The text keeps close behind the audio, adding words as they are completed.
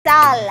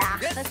Sala.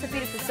 That's a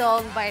beautiful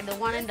song by the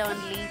one and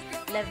only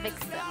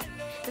Levixone.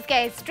 This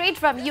guy is straight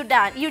from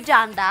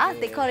Uganda.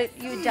 They call it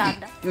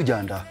Uganda.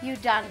 Uganda.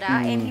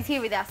 And he's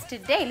here with us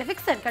today.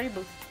 Levixone,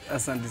 karibu.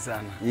 Asante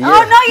sana. Yeah.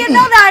 Oh, no, you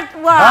know that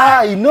word.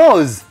 Ah, he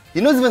knows.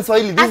 He knows even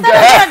Swahili. This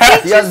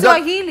guy. Teach you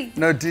Swahili.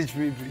 No, teach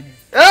me, please.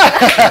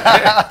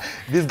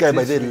 This guy,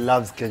 by the way,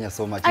 loves Kenya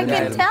so much. I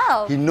can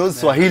tell. He knows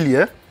Swahili,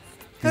 eh?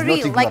 For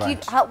real, like you,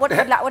 what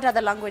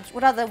other language?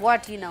 What other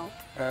word do you know?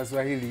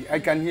 Swahili. I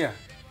can hear.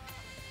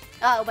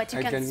 Oh, but you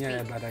I can't can speak.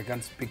 hear, but I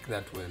can't speak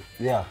that well.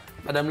 Yeah.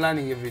 But I'm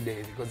learning every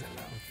day because I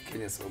love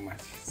Kenya so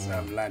much. So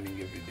I'm learning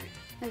every day.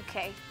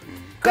 Okay.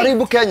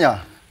 Karibu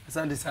Kenya.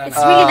 Asante sana. It's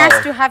really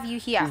nice to have you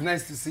here. It's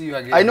nice to see you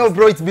again. I know,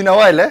 bro. It's been a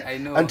while, eh? I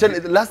know. Until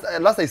last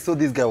I saw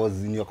this guy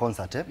was in your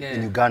concert, eh?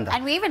 In Uganda.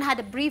 And we even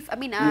had a brief,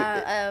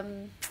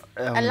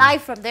 a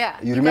live from there.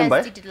 You remember?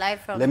 Guys did it live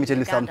from Let me tell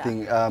you Uganda.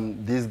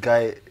 something. This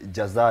guy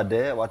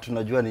Jazade, watu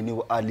najua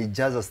nini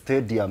alijaza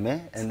stadium, eh?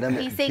 And then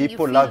He's saying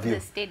people you love filled you.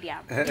 the stadium.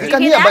 You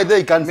can hear by the way,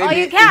 you can. Oh,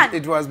 you can.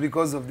 It was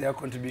because of their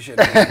contribution.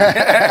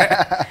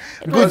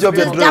 Good job,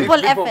 you're doing.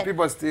 Double effort.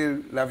 People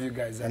still love you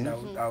guys, and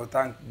I'll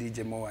thank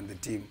DJ Mo and the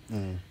team.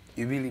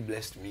 You really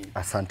blessed me.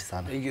 Asante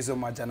sana. Thank you so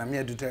much, and I'm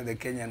here to tell the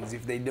Kenyans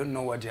if they don't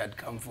know what you had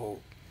come for.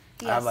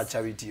 I have a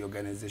charity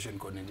organization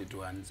called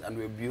 92 Hands, and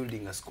we're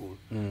building a school.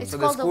 So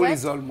the school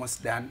is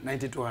almost done.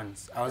 92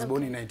 Hands. I was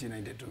born in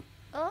 1992.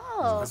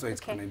 Oh, so that's why it's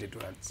called 92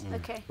 Hands.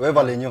 Okay. Where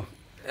Valenyo?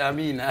 I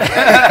mean,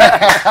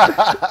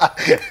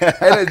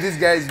 anyway, these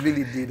guys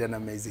really did an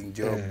amazing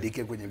job.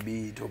 DK Kwenye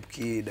B, Top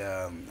Kid,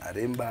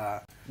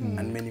 Aremba,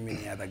 and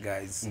many other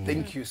guys.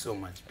 Thank you so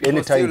much.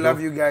 People still love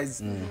you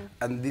guys,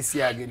 and this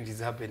year again it is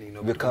happening.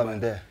 We're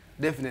coming there.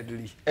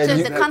 Definitely. So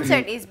the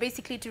concert is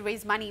basically to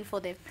raise money for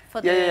the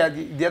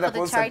the other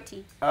concert,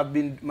 charity.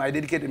 I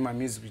dedicated my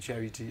music to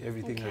charity,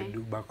 everything I do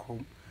back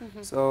home.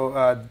 So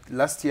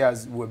last year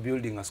we were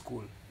building a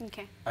school.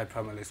 Okay. A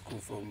primary school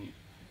from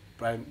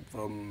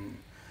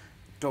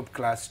top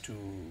class to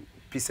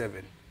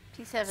P7.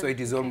 P7. So it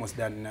is almost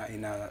done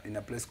in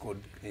a place called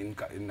in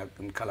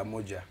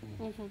Kalamoja.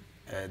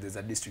 There's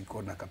a district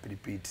called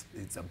Nakapilipit.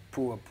 It's a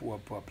poor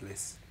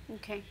place.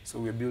 Okay. So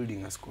we're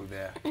building a school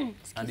there,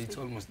 and it's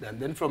almost done.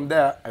 Then from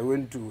there, I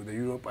went to the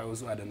Europe. I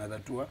also had another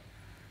tour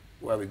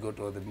where we got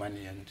all the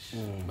money. And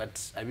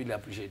but I really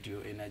appreciate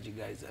your energy,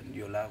 guys, and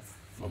your love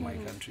for my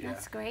country.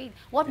 That's great.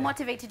 What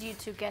motivated you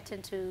to get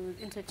into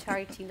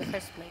charity in the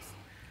first place?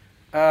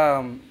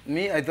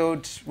 Me, I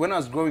thought when I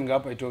was growing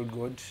up, I told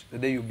God, the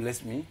day you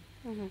bless me,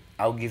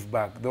 I'll give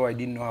back. Though I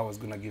didn't know I was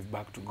gonna give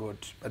back to God,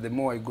 but the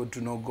more I got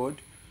to know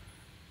God,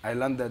 I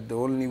learned that the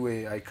only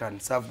way I can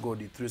serve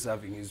God is through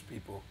serving His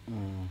people.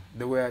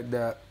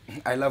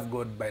 I love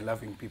God by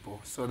loving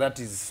people. So that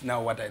is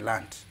now what I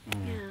learned.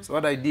 So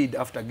what I did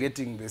after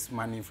getting this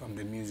money from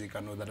the music, I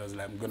know that I was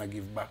like, I'm gonna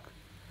give back.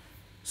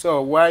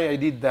 So why I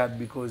did that?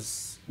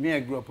 Because me, I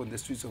grew up on the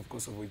streets of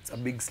Kosovo. It's a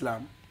big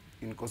slum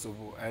in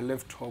Kosovo. I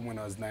left home when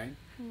I was 9.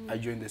 I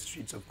joined the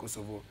streets of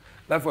Kosovo.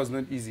 Life was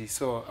not easy.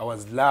 So I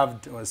was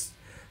loved.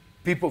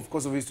 People of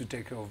Kosovo used to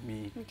take care of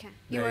me. Okay.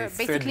 You were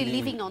basically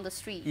living on the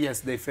street. Yes,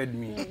 they fed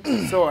me.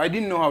 So I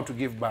didn't know how to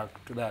give back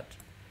to that.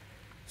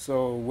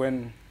 So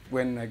when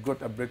I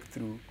got a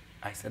breakthrough,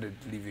 I started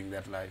living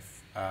that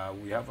life.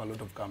 We have a lot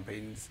of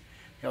campaigns.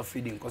 We have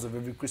feeding. Because of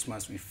every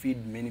Christmas, we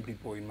feed many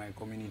people in my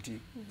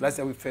community. Last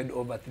year, we fed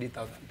over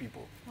 3,000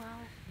 people. Wow.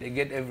 They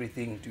get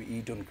everything to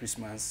eat on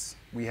Christmas.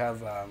 We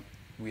have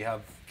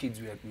kids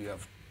we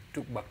have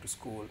took back to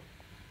school.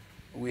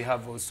 We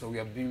have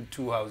built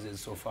 2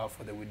 houses so far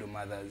for the widow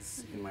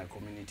mothers in my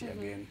community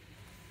again.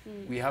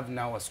 We have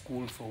now a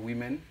school for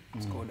women.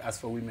 It's called As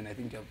for Women. I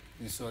think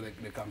you saw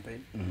the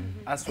campaign.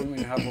 As for Women,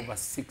 we have over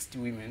 60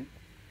 women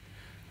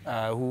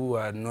who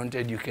are not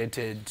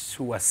educated,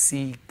 who are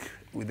sick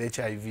with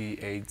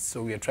HIV/AIDS.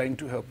 So we are trying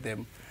to help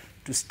them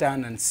to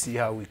stand and see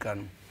how we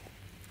can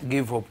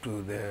give hope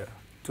to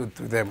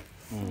them.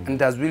 And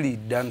it has really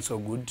done so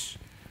good.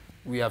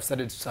 We have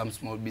started some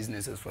small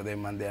businesses for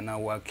them, and they are now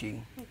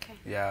working. Okay.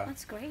 Yeah.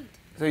 That's great.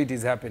 So it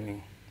is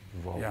happening.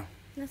 Wow. Yeah.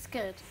 That's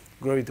good.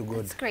 Glory to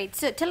God. That's great.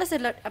 So tell us a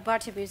lot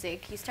about your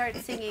music. You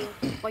started singing.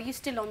 Were you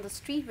still on the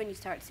street when you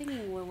started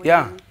singing?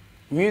 Yeah.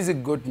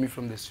 Music got me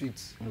from the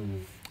streets.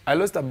 I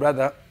lost a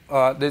brother.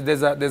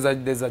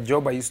 There's a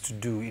job I used to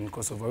do in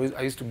Kosovo.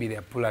 I used to be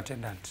their pool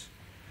attendant.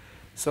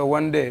 So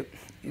one day,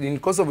 in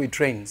Kosovo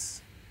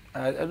trains.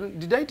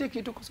 Did I take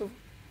you to Kosovo?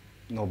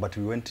 No, but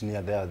we went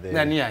near there.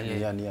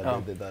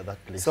 Near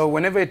that place. So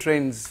whenever it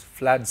rains,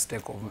 floods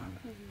take over.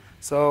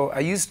 So I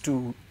used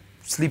to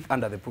sleep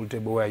under the pool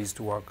table where I used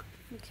to work.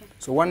 Okay.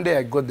 So one day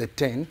I got the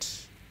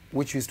tent,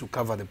 which used to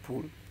cover the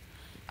pool,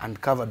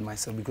 and covered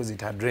myself because it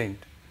had rained.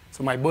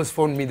 So my boss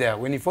phoned me there.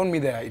 When he phoned me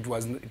there, it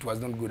was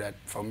not good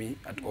for me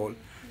at all.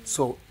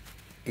 So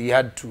he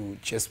had to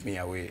chase me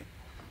away.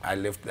 I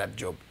left that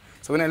job.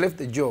 So when I left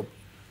the job,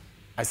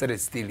 I started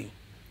stealing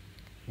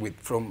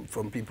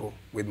from people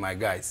with my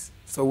guys.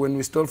 So when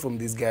we stole from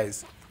these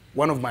guys,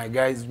 one of my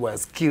guys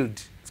was killed.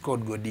 It's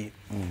called Godi.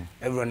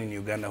 Everyone in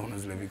Uganda who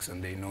knows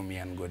Levixone, they know me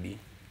and Godi,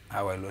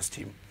 how I lost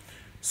him.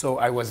 So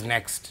I was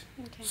next.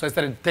 Okay. So I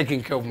started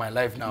taking care of my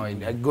life now. I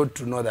got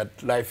to know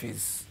that life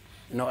is,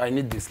 you know, I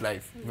need this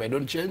life. If I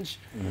don't change,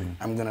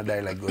 I'm going to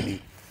die like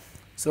Godi.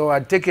 So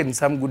I'd taken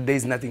some good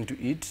days, nothing to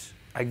eat.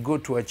 I go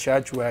to a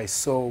church where I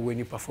saw when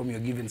you perform, you're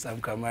given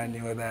some command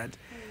or that.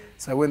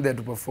 So I went there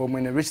to perform.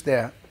 When I reached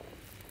there,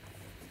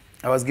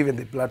 I was given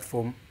the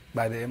platform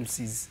by the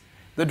MCs.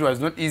 That was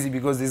not easy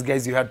because these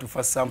guys, you had to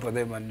first sample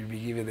them and you'd be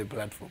given the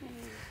platform.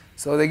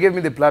 So they gave me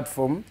the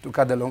platform, to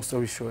cut the long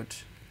story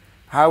short.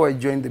 How I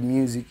joined the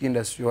music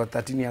industry, I was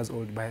 13 years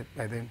old by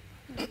then.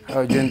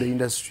 How I joined the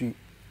industry.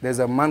 There's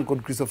a man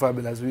called Christopher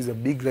Belas who is a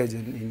big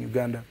legend in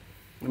Uganda.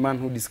 The man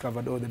who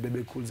discovered all the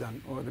baby cools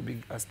and all the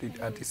big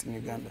artists in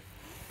Uganda.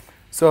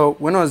 So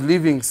when I was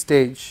leaving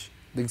stage,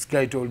 this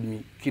guy told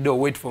me, "Kiddo,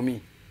 wait for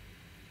me."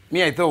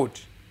 Me, I thought,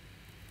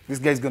 this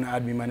guy's going to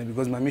add me money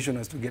because my mission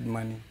was to get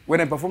money. When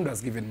I performed, I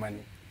was given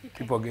money. Okay.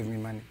 People gave me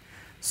money.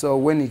 So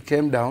when he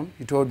came down,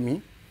 he told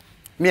me,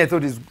 I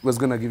thought he was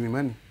going to give me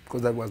money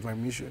because that was my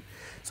mission.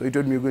 So he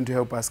told me, "You're going to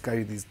help us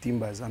carry these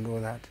timbers and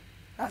all that."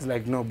 I was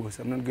like, "No, boss,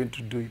 I'm not going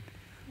to do it."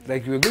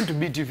 Like, "We're going to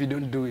beat you if you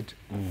don't do it."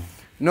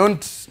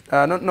 Not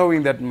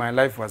knowing that my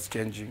life was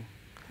changing.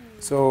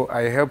 So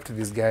I helped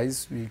these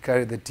guys. We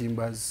carried the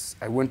timbers.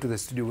 I went to the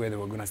studio where they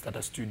were going to start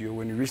a studio.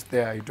 When we reached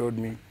there, he told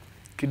me,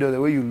 "Kiddo, the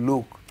way you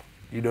look,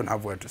 you don't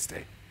have where to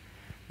stay."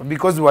 But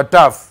because we were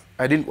tough,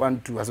 I didn't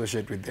want to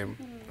associate with them.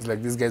 It's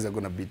like, these guys are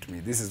going to beat me.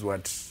 This is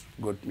what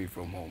got me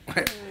from home.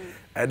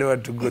 I don't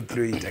want to go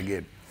through it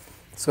again.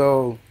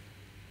 So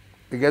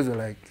the guys were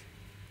like,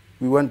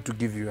 "We want to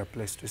give you a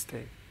place to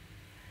stay.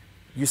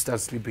 You start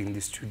sleeping in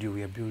the studio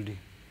we are building.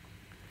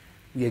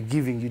 We are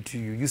giving it to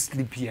you. You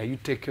sleep here. You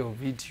take care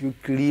of it. You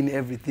clean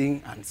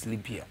everything and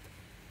sleep here.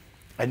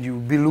 And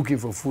you'll be looking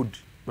for food,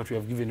 but we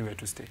have given you where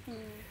to stay."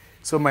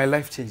 So my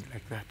life changed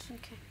like that.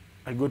 Okay.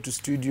 I go to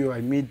studio.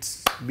 I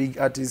meet big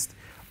artists.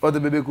 All the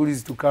baby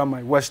coolies to come.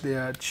 I wash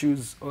their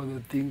shoes, all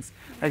the things.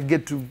 I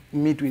get to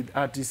meet with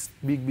artists,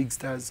 big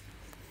stars.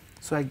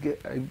 So I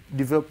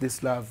developed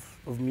this love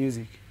of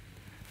music.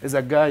 There's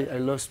a guy I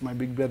lost, my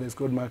big brother, it's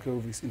called Mark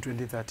Elvis, in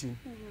 2013.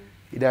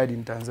 He died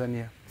in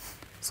Tanzania.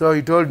 So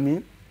he told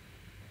me,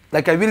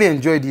 like, I really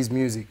enjoyed his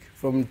music.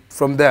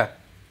 From there,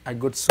 I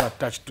got so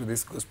attached to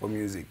this gospel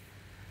music.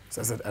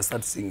 So I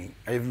started singing.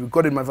 I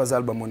recorded my first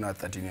album when I was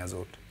 13 years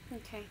old.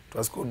 Okay. It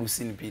was called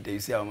Usini Pite. You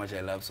see how much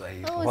I love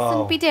Swahili. Oh,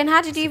 wow. Pite. And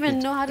how did you even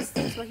know how to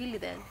speak Swahili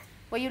then?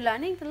 Were you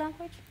learning the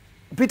language?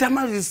 Peter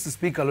Mal used to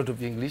speak a lot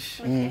of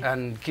English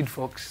and Kid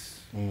Fox.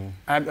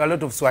 And a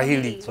lot of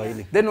Swahili.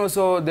 Swahili. Then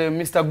also the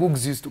Mr.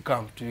 Googs used to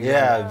come to Uganda.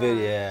 Yeah,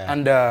 very, yeah.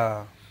 And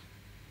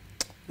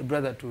the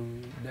brother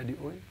to Daddy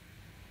Oy.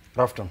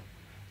 Rafton.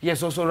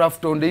 Yes, also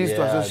Rafton. They used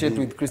to associate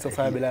with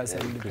Christopher Belas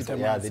and Peter Mal.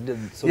 Yeah, they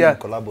did so many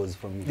collabos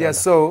from Uganda. Yeah,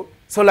 so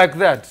like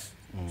that.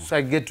 So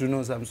I get to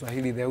know some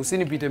Swahili there.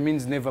 Usini Pite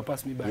means never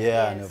pass me by.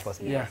 Yeah, never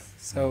pass me by. Yeah,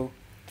 so,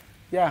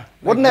 yeah.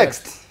 What like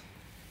next? That.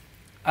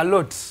 A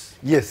lot.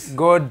 Yes.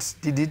 God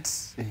did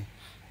it.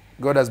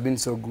 God has been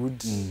so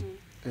good.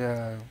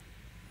 Yeah.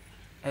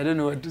 I don't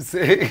know what to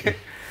say.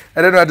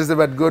 I don't know what to say,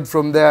 but God,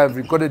 from there, I've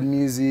recorded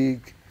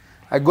music.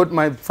 I got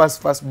my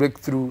first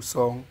breakthrough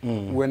song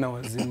when I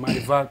was in my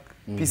VAC,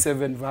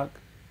 P7 VAC,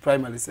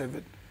 primary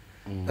 7.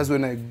 That's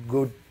when I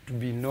got to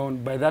be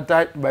known. By that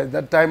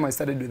time, I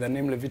started with the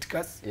name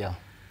Levixone. Yeah.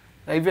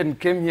 I even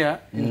came here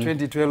in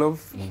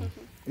 2012.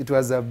 It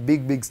was a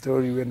big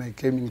story when I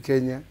came in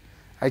Kenya.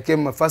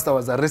 First I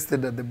was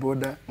arrested at the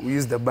border. We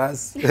used the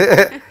bus.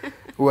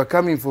 We were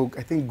coming for,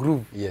 I think,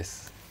 Groove.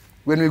 Yes.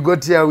 When we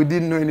got here, we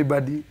didn't know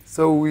anybody.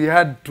 So we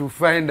had to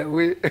find a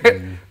way,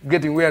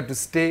 getting where to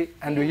stay.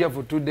 And we were here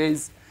for 2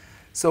 days.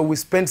 So we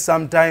spent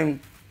some time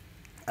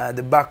at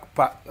the back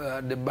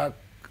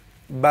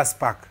bus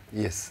park.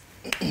 Yes.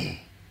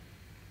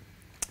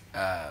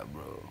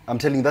 Bro. I'm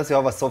telling you, that's you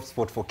have a soft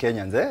spot for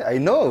Kenyans, eh? I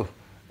know.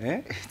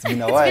 Eh? It's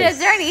been a while. It's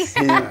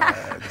been a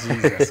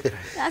journey. Jesus.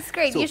 That's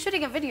great. So, you're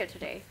shooting a video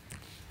today.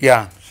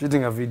 Yeah,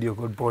 shooting a video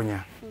called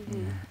Ponya.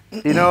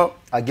 You know,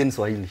 again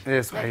Swahili.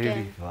 Yes,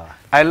 Swahili. Wow.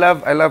 I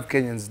love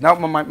Kenyans. Now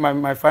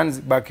my fans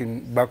back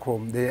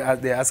home,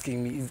 they're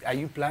asking me, are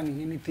you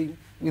planning anything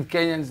with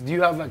Kenyans? Do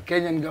you have a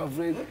Kenyan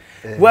girlfriend?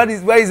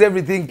 Why is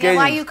everything Kenyan?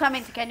 Why are you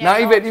coming to Kenya? Now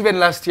even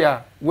last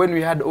year when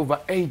we had over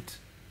 8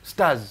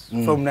 stars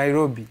from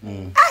Nairobi,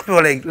 I feel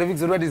like,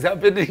 Levixone, what is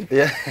happening?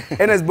 Yeah.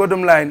 And as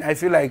bottom line, I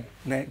feel like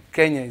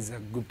Kenya is a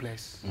good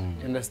place.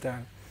 You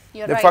understand?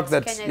 You're right. Fact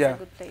that, Kenya is a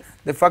good place.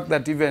 The fact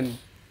that even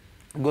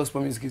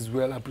gospel music is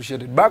well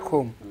appreciated. Back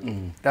home,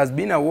 there has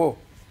been a war.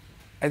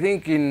 I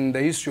think in the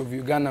history of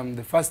Uganda,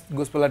 the first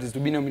gospel artist to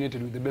be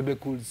nominated with the Bebe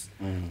Cools,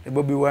 the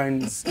Bobby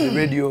Wines, the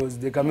Radios,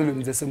 the Chameleons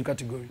in the same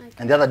category. Okay.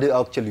 And the other day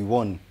actually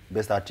won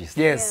Best Artist.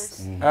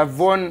 Yes. I've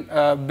won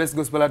Best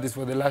Gospel Artist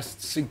for the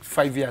last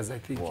 5 years, I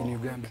think, in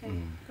Uganda. Okay.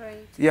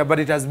 Great. Yeah, but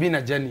it has been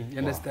a journey, you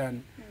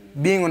understand?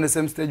 Being on the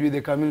same stage with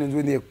the Chameleons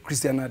when they're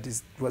Christian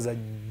artists was a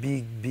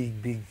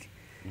big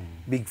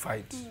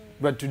fight.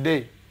 But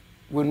today,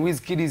 when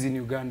Wizkid is in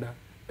Uganda,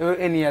 or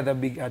any other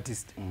big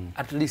artist,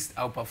 at least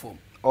I'll perform.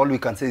 all we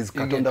can say is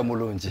Katonda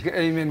Mulunji.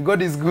 Amen.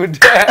 God is good.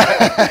 It's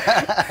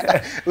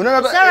all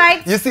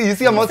right. You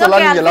see, I'm also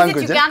learning your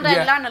language. Uganda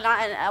and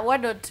learn a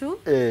word or two.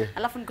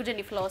 Alafu nikuje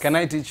ni floss. Can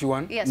I teach you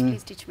one? Yes,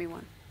 please teach me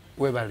one.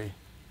 Webale.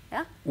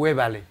 Yeah?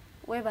 Webale.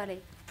 Webale.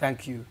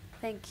 Thank you.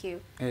 Thank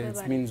you.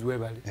 It means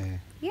webale.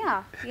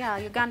 Yeah,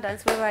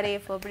 Ugandans, webale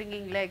for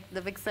bringing like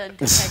the Vixen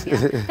to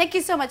Kenya. Thank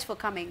you so much for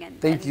coming and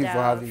thank you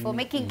for having me. For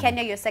making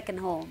Kenya your second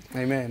home.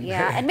 Amen.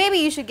 Yeah, and maybe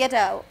you should get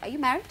a. Are you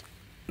married?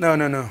 No.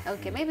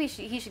 Okay, maybe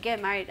he should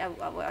get married.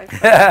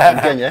 In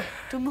Kenya?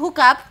 To hook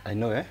up. I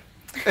know, eh?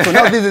 So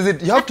now this is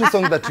it. You have 2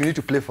 songs that you need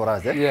to play for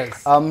us, eh?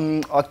 Yes.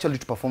 Actually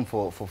to perform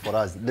for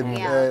us.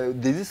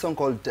 There's this song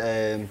called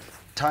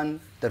Turn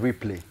the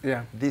Replay.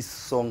 Yeah. This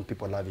song,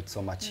 people love it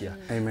so much here.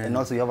 Amen. And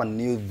also you have a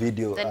new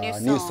video,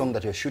 new song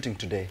that you're shooting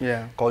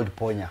today called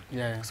Ponya.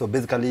 Yeah. So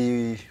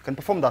basically you can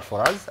perform that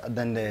for us and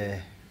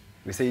then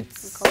we say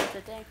it's... We call it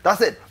a day.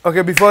 That's it.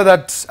 Okay, before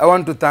that, I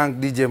want to thank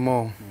DJ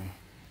Mo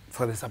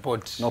for the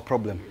support. No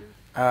problem.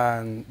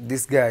 And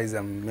this guy is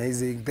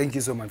amazing. Thank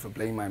you so much for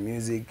playing my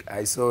music.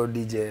 I saw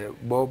DJ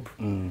Bob.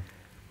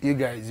 You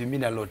guys, you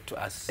mean a lot to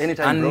us.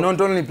 Anytime, and bro.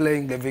 not only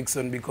playing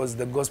Levixone, because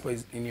the gospel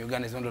is in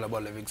Uganda is not all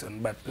about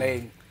Levixone, but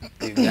playing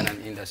the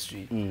Ugandan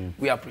industry.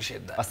 We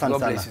appreciate that. Asante God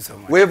sana. bless you so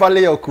much. Weva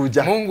leo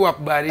kuja. Mungu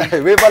akubariki.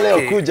 Weva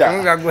leo kuja.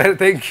 Mungu akubariki.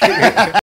 Thank you.